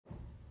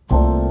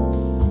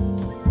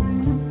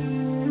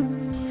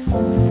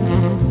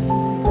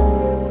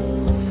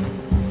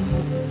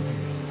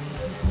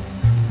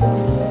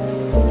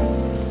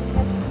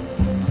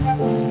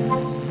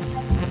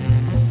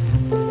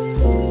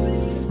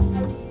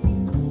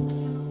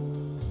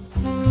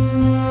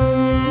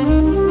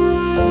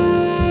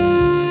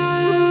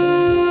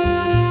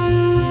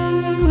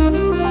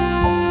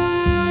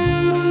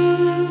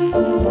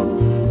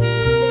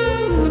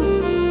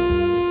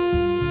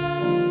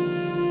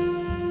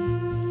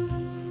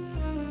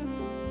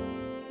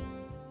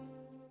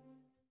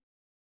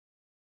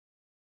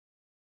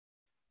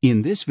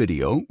In this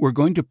video, we're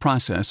going to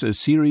process a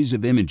series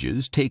of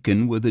images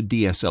taken with a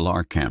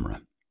DSLR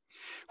camera.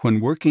 When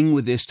working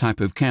with this type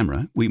of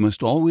camera, we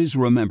must always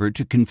remember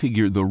to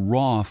configure the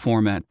RAW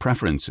format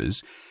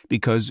preferences,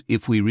 because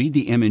if we read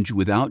the image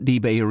without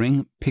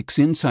debayering,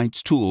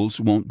 PixInsight's tools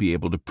won't be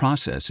able to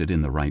process it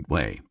in the right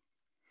way.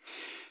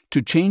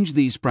 To change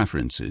these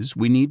preferences,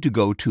 we need to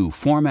go to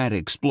Format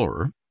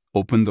Explorer,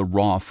 open the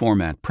RAW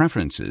format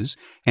preferences,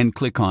 and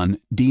click on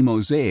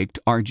Demosaicked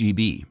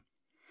RGB.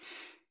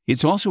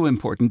 It's also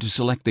important to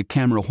select the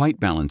camera white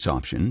balance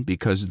option,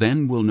 because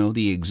then we'll know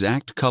the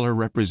exact color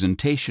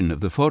representation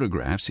of the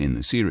photographs in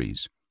the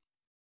series.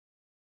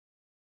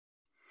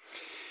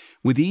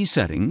 With these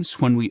settings,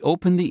 when we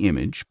open the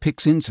image,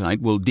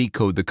 PixInsight will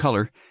decode the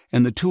color,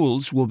 and the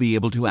tools will be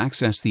able to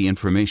access the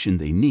information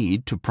they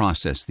need to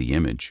process the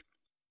image.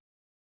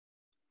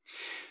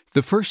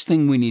 The first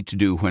thing we need to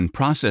do when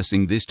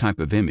processing this type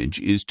of image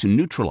is to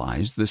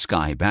neutralize the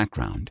sky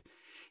background.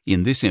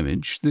 In this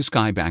image, the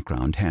sky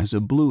background has a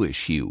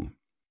bluish hue.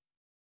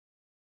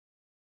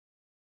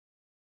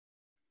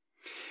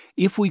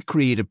 If we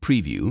create a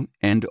preview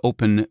and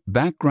open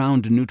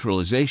Background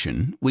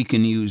Neutralization, we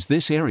can use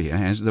this area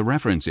as the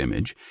reference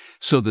image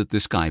so that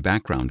the sky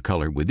background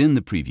color within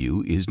the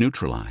preview is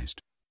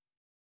neutralized.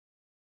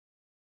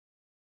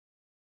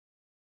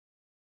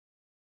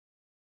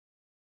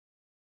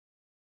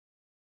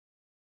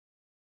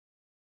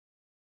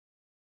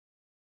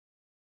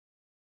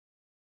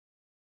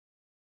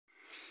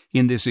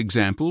 In this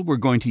example, we're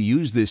going to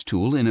use this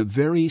tool in a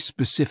very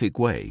specific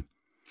way.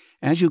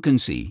 As you can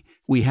see,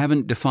 we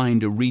haven't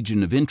defined a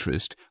region of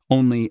interest,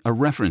 only a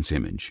reference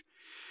image.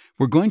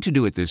 We're going to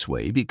do it this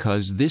way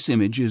because this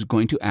image is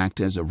going to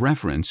act as a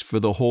reference for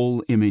the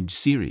whole image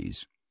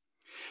series.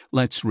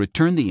 Let's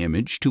return the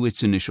image to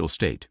its initial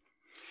state.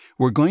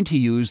 We're going to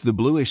use the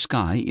bluish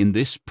sky in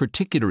this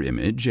particular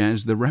image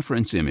as the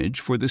reference image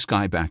for the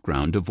sky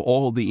background of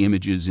all the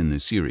images in the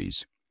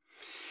series.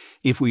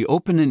 If we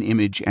open an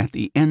image at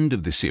the end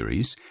of the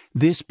series,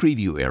 this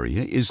preview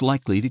area is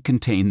likely to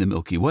contain the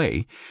Milky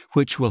Way,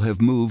 which will have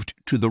moved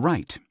to the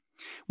right.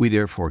 We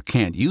therefore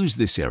can't use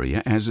this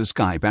area as a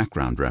sky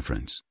background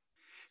reference.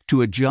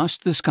 To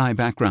adjust the sky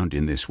background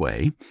in this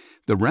way,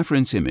 the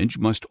reference image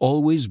must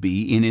always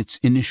be in its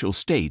initial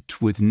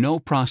state with no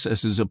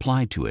processes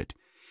applied to it.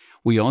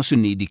 We also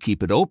need to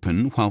keep it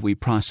open while we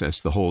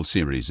process the whole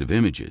series of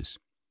images.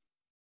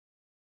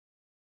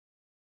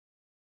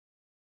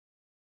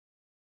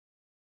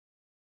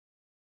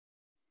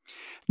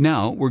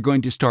 Now we're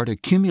going to start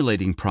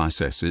accumulating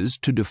processes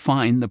to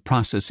define the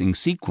processing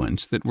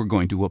sequence that we're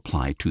going to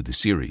apply to the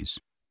series.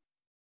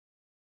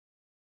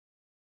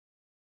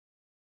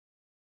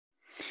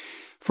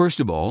 First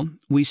of all,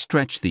 we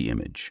stretch the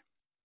image.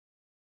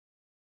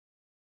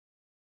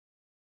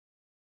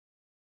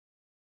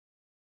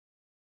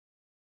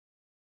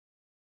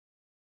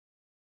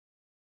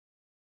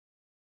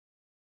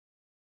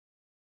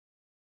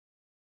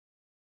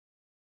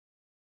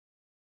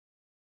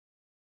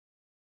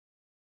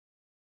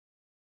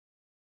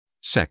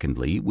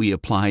 Secondly, we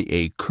apply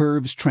a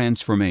curves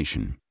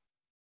transformation.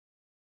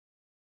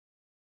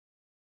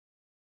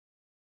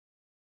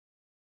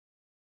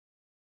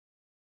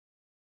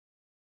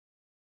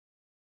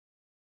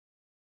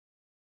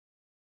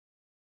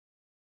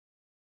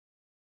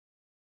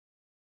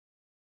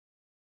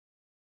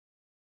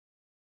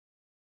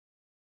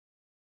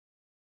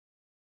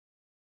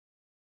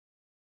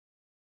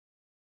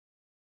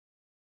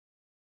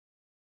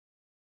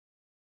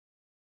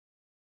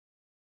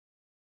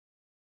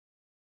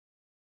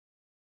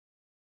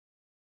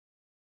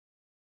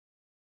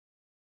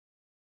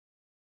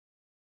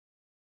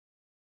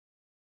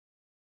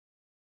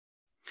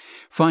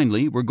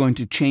 Finally, we're going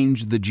to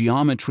change the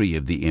geometry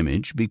of the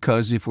image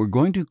because if we're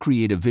going to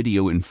create a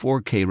video in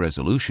 4K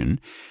resolution,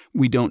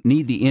 we don't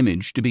need the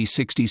image to be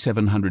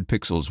 6700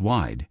 pixels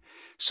wide.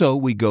 So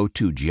we go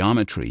to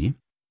Geometry,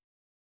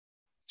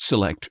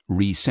 select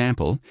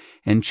Resample,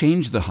 and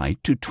change the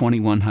height to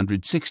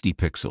 2160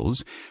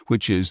 pixels,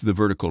 which is the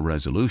vertical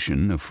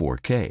resolution of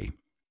 4K.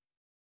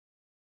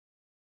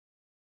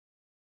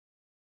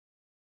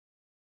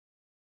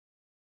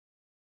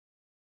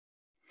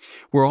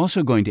 We're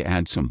also going to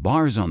add some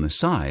bars on the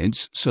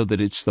sides so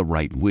that it's the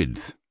right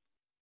width.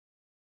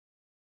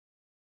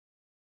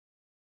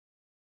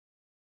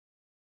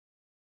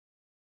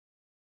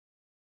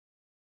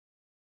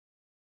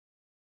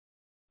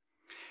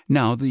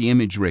 Now the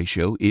image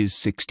ratio is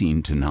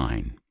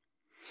 16:9.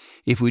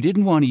 If we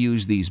didn't want to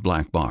use these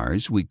black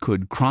bars, we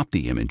could crop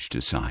the image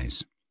to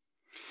size.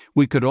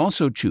 We could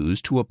also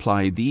choose to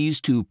apply these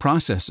two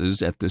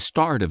processes at the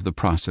start of the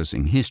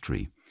processing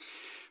history.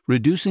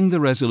 Reducing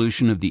the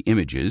resolution of the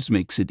images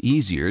makes it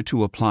easier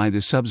to apply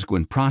the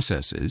subsequent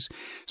processes,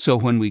 so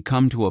when we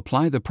come to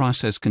apply the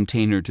process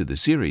container to the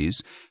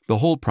series, the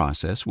whole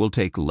process will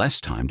take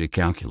less time to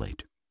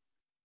calculate.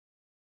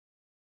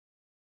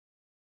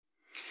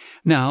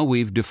 Now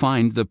we've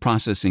defined the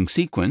processing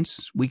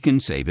sequence, we can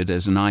save it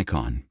as an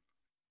icon.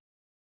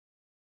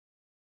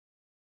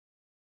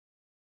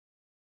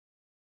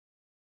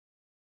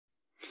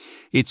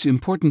 It's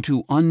important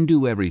to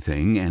undo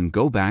everything and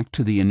go back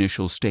to the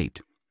initial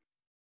state.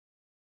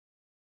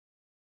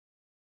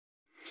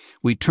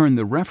 We turn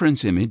the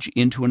reference image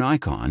into an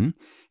icon,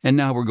 and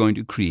now we're going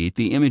to create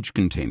the image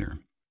container.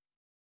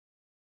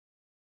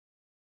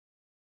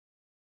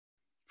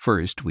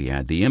 First, we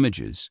add the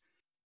images.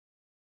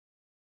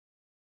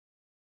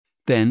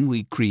 Then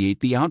we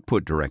create the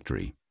output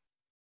directory.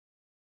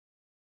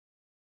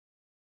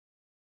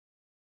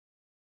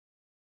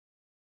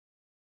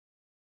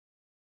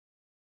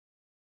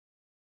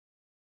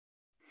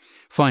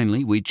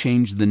 Finally, we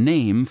change the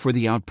name for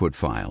the output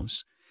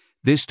files.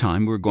 This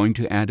time we're going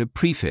to add a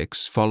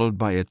prefix followed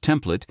by a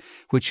template,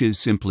 which is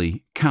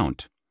simply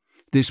count.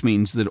 This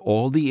means that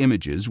all the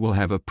images will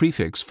have a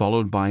prefix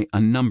followed by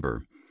a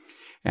number.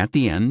 At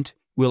the end,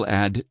 we'll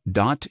add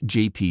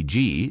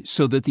 .jpg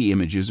so that the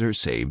images are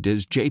saved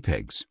as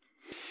JPEGs.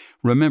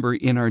 Remember,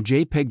 in our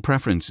JPEG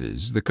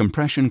preferences, the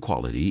compression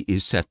quality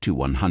is set to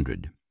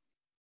 100.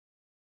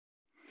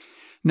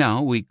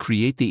 Now we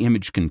create the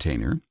image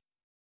container,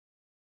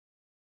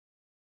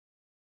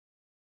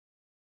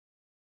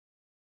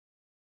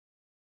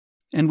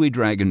 and we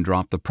drag and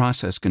drop the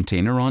process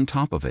container on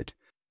top of it.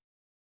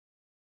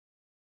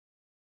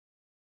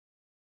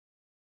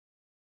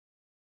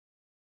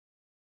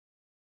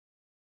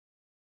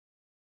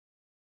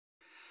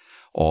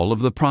 All of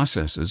the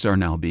processes are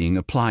now being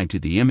applied to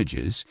the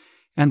images,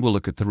 and we'll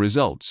look at the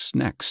results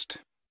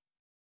next.